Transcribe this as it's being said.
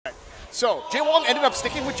So, JWong ended up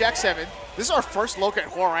sticking with Jack 7. This is our first look at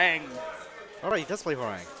Hwoarang. All right, he does play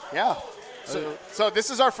Hwoarang. Yeah. So this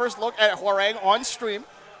is our first look at Hwoarang on stream.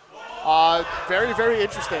 Very, very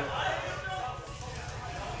interesting.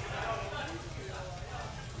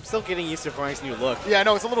 I'm still getting used to Hwoarang's new look. Yeah,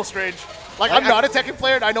 no, it's a little strange. Like, I'm not a Tekken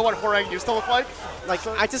player, and I know what Hwoarang used to look like. Like,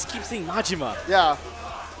 I just keep seeing Majima. Yeah.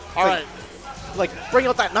 All right. Like, bring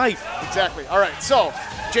out that knife. Exactly. All right, so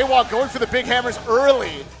JWong going for the big hammers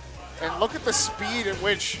early. And look at the speed at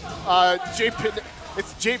which JPineda.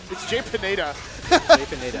 It's JPineda.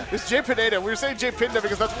 JPineda. It's JPineda. We were saying JPineda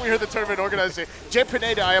because that's what we heard the tournament organizer say.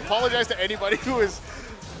 JPineda. I apologize to anybody who is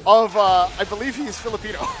of, I believe he's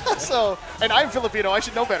Filipino. So, and I'm Filipino. I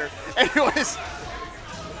should know better. Anyways,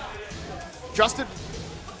 Justin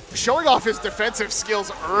showing off his defensive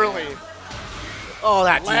skills early. Oh,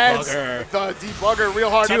 that Lands debugger. the debugger real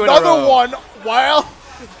hard. Two Another one while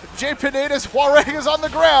JPineda's Hwoarang is on the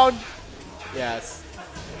ground. Yes.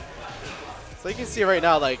 So you can see right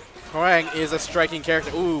now, like, Hwoarang is a striking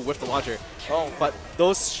character. Ooh, with the launcher. Oh. But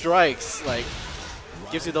those strikes, like,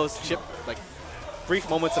 gives you those brief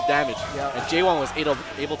moments of damage. Yeah. And JWong was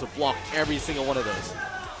able to block every single one of those.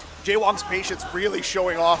 JWong's patience really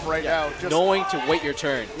showing off right now. Just knowing to wait your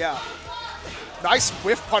turn. Yeah. Nice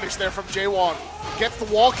whiff punish there from JWong. Gets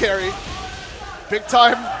the wall carry. Big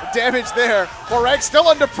time damage there. Hwoarang still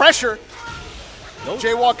under pressure. Nope.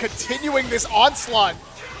 JWong continuing this onslaught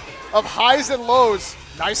of highs and lows.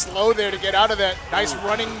 Nice low there to get out of that. Nice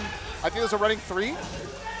running, I think it was a running 3.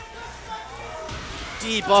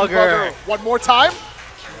 Debugger. One more time.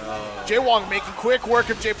 JWong making quick work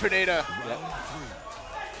of JPineda. Yep.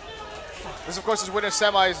 This, of course, is winner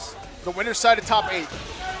semis. The winner's side of top 8.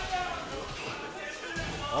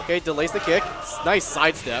 Okay, delays the kick. Nice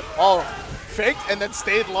sidestep. Oh, faked and then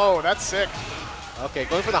stayed low. That's sick. Okay,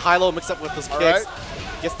 going for the high-low mix up with those kicks.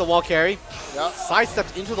 Right. Gets the wall carry. Yeah.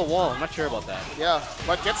 Sidesteps into the wall. I'm not sure about that. Yeah,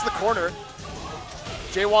 but gets the corner.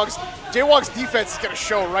 JWong's defense is going to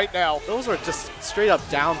show right now. Those are just straight up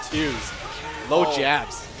down twos. Low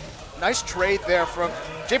jabs. Nice trade there from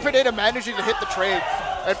JPineda managing to hit the trade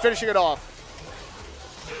and finishing it off.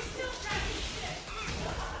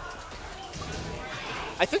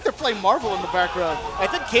 I think they're playing Marvel in the background. I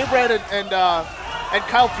think K-Brad and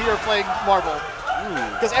Kyle P are playing Marvel.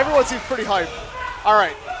 Because everyone seems pretty hyped. All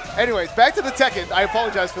right. Anyways, back to the Tekken. I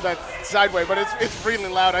apologize for that sideway, but it's really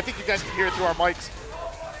loud. I think you guys can hear it through our mics.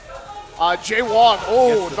 JWong.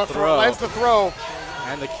 Oh, the throw. Lands the throw.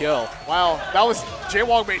 And the kill. Wow. That was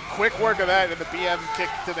JWong made quick work of that and the BM kick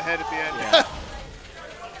to the head at the end. Yeah.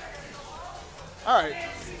 All right.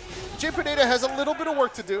 JPineda has a little bit of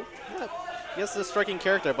work to do. Yeah. He's a striking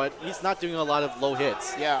character, but he's not doing a lot of low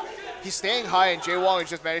hits. Yeah. He's staying high, and JWong is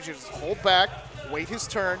just managing to hold back, wait his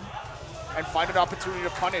turn, and find an opportunity to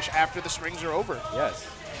punish after the strings are over. Yes.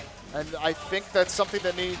 And I think that's something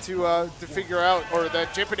that they need to figure out, or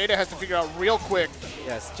that JPineda has to figure out real quick.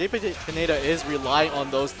 Yes, JPineda is relying on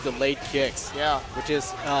those delayed kicks. Yeah. Which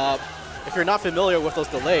is, if you're not familiar with those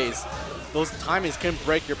delays, those timings can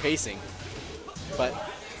break your pacing. But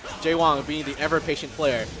JWong, being the ever-patient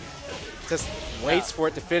player, just waits for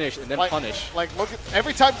it to finish and then punish. Like, look at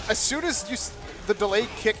every time, as soon as the delayed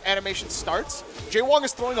kick animation starts, JWong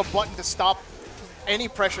is throwing a button to stop any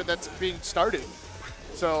pressure that's being started.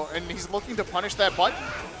 So, and he's looking to punish that button.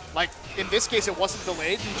 Like, in this case, it wasn't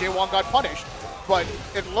delayed, and JWong got punished. But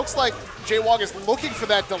it looks like JWong is looking for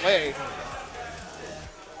that delay.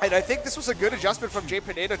 And I think this was a good adjustment from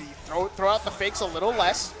JPineda to throw out the fakes a little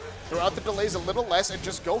less, throw out the delays a little less, and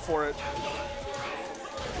just go for it.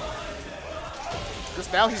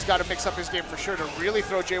 Because now he's got to mix up his game for sure to really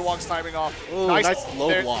throw JWong's timing off. Ooh, nice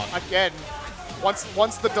low block. Again, once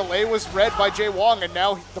the delay was read by JWong, and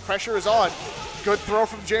now the pressure is on. Good throw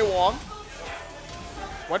from JWong.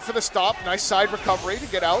 Went for the stop. Nice side recovery to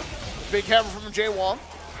get out. Big hammer from JWong.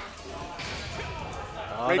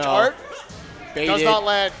 Oh, Rage no. Art Baited. does not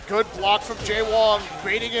land. Good block from JWong.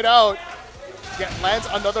 Baiting it out. Lands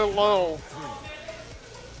another low.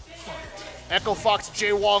 Echo Fox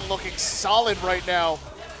JWong looking solid right now.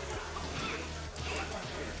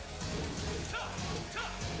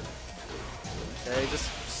 Okay, just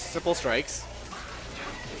simple strikes.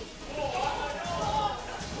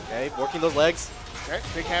 Okay, working those legs. Okay,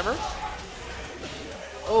 big hammer.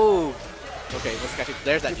 Oh. Okay, let's catch it.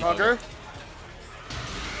 There's that debugger.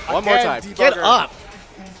 One more time. Debugger. Get up.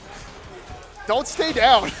 Don't stay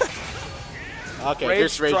down. Okay,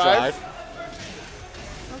 here's Rage Drive.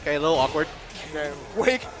 Okay, a little awkward. Okay,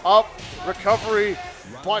 wake up, recovery,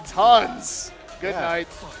 buttons. Good night.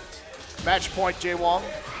 Match point, JWong,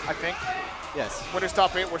 I think. Yes. Winner's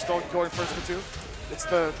top 8, we're still going first to 2. It's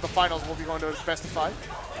the finals. We'll be going to best of 5.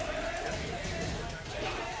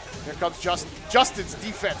 Here comes Justin. Justin's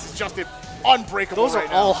defense is just unbreakable. Those are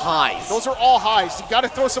all highs. Those are all highs. You got to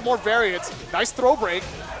throw some more variants. Nice throw break,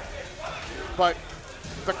 but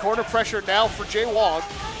the corner pressure now for JWong.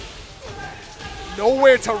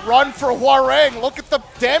 Nowhere to run for Hwoarang. Look at the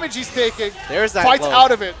damage he's taking. There's that Fights low.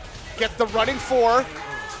 out of it. Gets the running 4.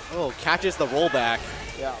 Oh, catches the rollback.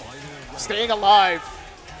 Yeah. Staying alive.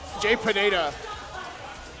 JPineda.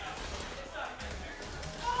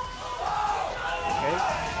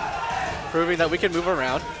 Okay. Proving that we can move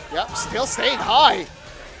around. Yep, still staying high.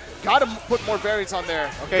 Got to put more variants on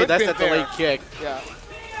there. Okay, Good that's bit the delayed there. kick. Yeah.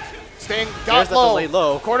 Staying, There's got the low. delayed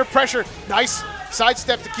low. Corner pressure. Nice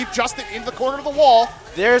sidestep to keep Justin in the corner of the wall.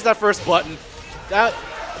 There's that first button. That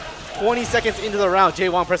 20 seconds into the round,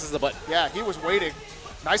 JWong presses the button. Yeah, he was waiting.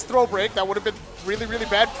 Nice throw break. That would have been really, really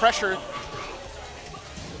bad pressure.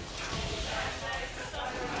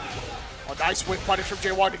 Oh, nice whip punish from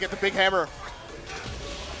JWong to get the big hammer.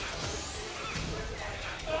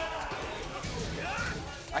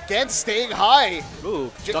 Again, staying high. Ooh,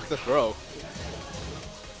 duck the throw.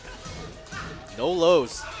 No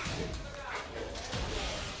lows.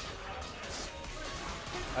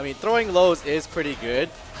 I mean, throwing lows is pretty good,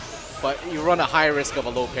 but you run a high risk of a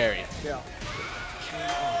low parry. Yeah.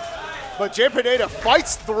 But JPineda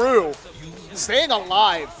fights through, staying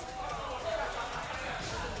alive.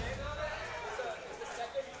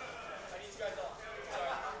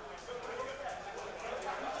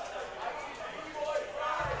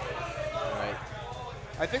 All right.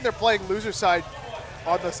 I think they're playing loser side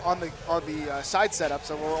on the side setup,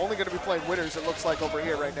 so we're only going to be playing winners. It looks like over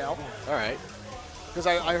here right now. All right. Because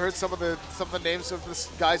I heard some of the names of the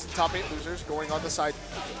guys in top 8 losers going on the side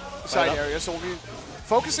area, so we'll be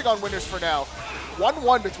focusing on winners for now.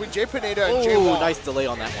 1-1 between JPineda and JWong. Nice delay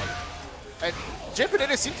on that one. And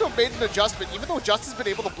JPineda seems to have made an adjustment, even though Justin's been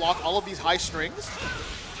able to block all of these high strings.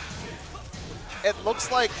 It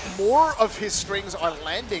looks like more of his strings are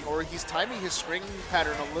landing, or he's timing his string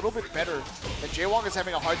pattern a little bit better. And JWong is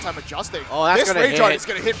having a hard time adjusting. Oh, that's this gonna Rage Art hit. is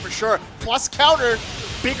going to hit for sure. Plus counter,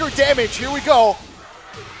 bigger damage. Here we go.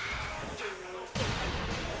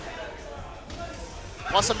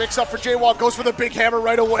 Plus a mix-up for JWong. Goes for the big hammer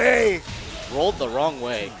right away. Rolled the wrong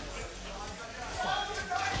way.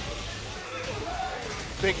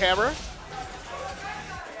 Big hammer.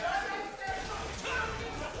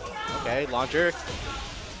 Okay, launcher.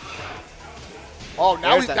 Oh,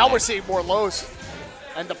 There's that now net. we're seeing more lows,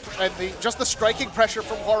 and just the striking pressure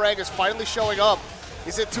from Hwoarang is finally showing up.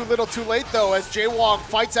 Is it too little, too late though? As JWong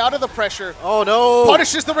fights out of the pressure, Oh no!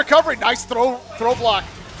 punishes the recovery. Nice throw block.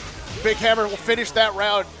 Big hammer will finish that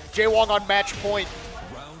round. JWong on match point.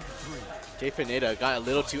 JPineda got a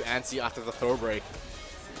little too antsy after the throw break.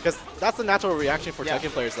 Because that's the natural reaction for Tekken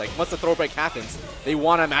players. Like, once the throw break happens, they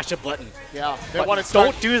want to mash a button. Yeah, they But want to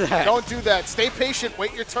don't do that. Don't do that. Stay patient.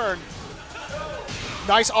 Wait your turn.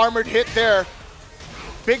 Nice armored hit there.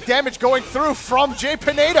 Big damage going through from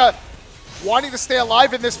JPineda. Wanting to stay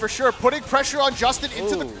alive in this for sure. Putting pressure on Justin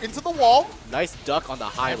into the wall. Nice duck on the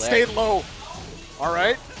high And leg. stayed low. All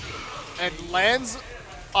right. And lands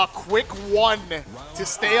a quick 1 to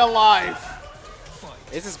stay alive.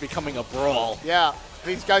 This is becoming a brawl. Yeah,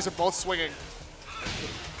 these guys are both swinging.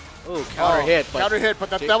 Ooh, counter hit. But Counter hit, but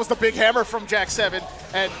that was the big hammer from Jack 7.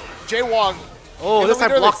 And JWong. Oh, this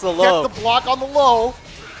time blocks the low. Gets the block on the low.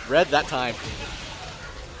 Red that time.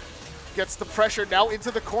 Gets the pressure now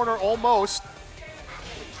into the corner almost.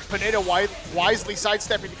 Pineda wisely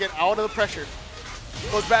sidestepping to get out of the pressure.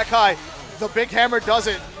 Goes back high. The big hammer does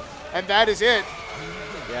it. And that is it.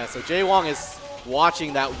 Yeah, so JWong is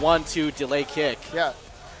watching that 1-2 delay kick. Yeah.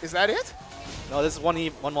 Is that it? No, this is one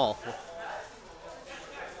wall.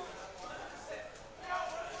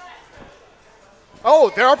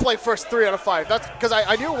 Oh, they are playing first 3 out of 5. That's because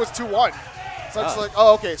I knew it was 2-1. So it's like,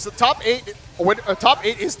 oh, okay. So top 8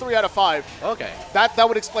 is 3 out of 5. Okay. That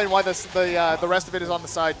would explain why the rest of it is on the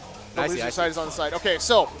side. The loser side is on the side. Okay,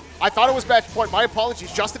 so I thought it was match point. My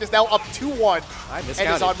apologies. Justin is now up 2-1 and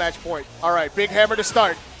is on match point. All right, big hammer to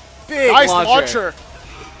start. Big nice launcher.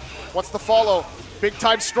 What's the follow? Big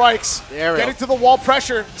time strikes. There we Getting go. to the wall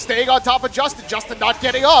pressure. Staying on top of Justin. Justin not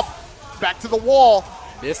getting up. Back to the wall.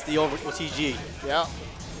 Missed the OTG. Yeah.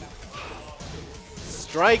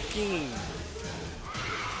 Striking.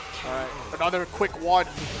 All right, another quick 1.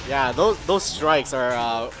 Yeah, those strikes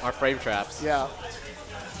are frame traps. Yeah.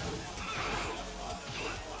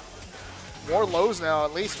 More lows now,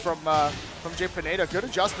 at least from JPineda. Good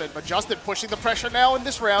adjustment, but Justin pushing the pressure now in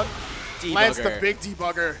this round. Debugger. Lands the big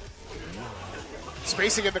debugger.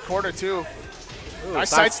 Spacing in the corner too. Ooh,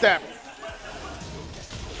 Nice sidestep.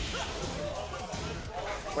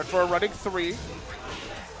 Went for a running 3. All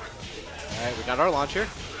right, we got our launcher.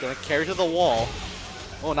 Gonna carry to the wall.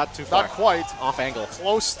 Oh, not too far. Not quite. Off angle.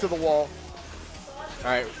 Close to the wall. All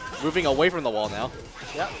right, moving away from the wall now.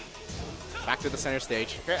 Yeah. Back to the center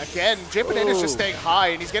stage. Okay, again, JPineda is just Ooh. staying high,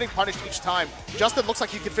 and he's getting punished each time. Justin looks like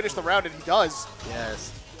he can finish the round, and he does.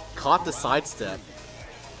 Yes. Caught the sidestep.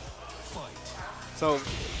 So,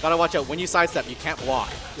 gotta watch out. When you sidestep, you can't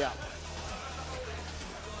block. Yeah.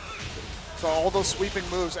 So all those sweeping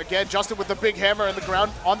moves. Again, Justin with the big hammer and the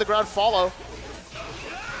ground on the ground follow.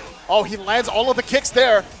 Oh, he lands all of the kicks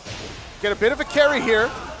there. Get a bit of a carry here.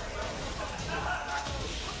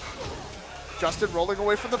 Justin rolling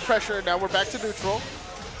away from the pressure, and now we're back to neutral.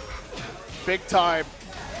 Big time.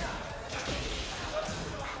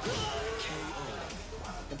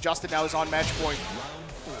 And Justin now is on match point.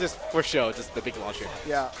 Just for show, just the big launcher.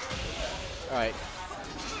 Yeah. All right.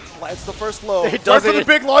 Lands the first low. It Went does for it. the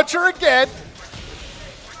big launcher again.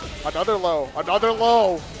 Another low. Another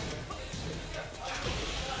low.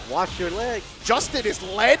 Watch your leg. Justin is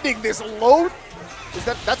landing this low.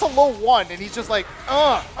 That's a low 1, and he's just like,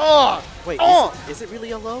 Wait, is it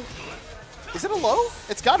really a low? Is it a low?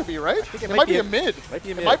 It's got to be, right? it It might be a mid. Might be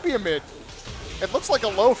a It mid. might be a mid. It looks like a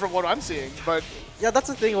low from what I'm seeing, but Yeah, that's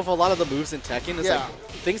the thing with a lot of the moves in Tekken. It's Yeah.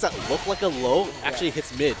 like things that look like a low actually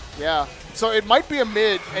hits mid. yeah. So it might be a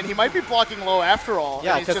mid, and he might be blocking low after all.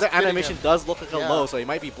 Yeah, and he's because just the hitting animation him. does look like a Yeah. low, so he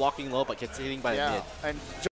might be blocking low but gets hitting by the Yeah. mid. And